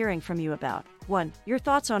forward to hearing from you about 1. Your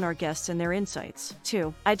thoughts on our guests and their insights.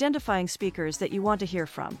 2. Identifying speakers that you want to hear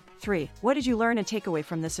from. 3. What did you learn and take away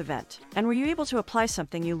from this event? And were you able to apply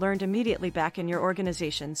something you learned immediately back in your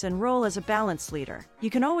organizations and role as a balanced leader? You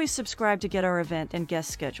can always subscribe to get our event and guest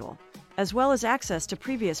schedule, as well as access to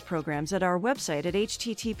previous programs at our website at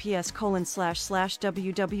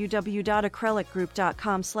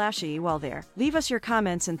https://www.acrylicgroup.com/e. While there, leave us your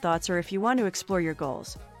comments and thoughts, or if you want to explore your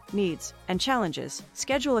goals, needs, and challenges,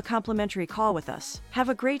 schedule a complimentary call with us. Have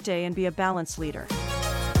a great day and be a balanced leader.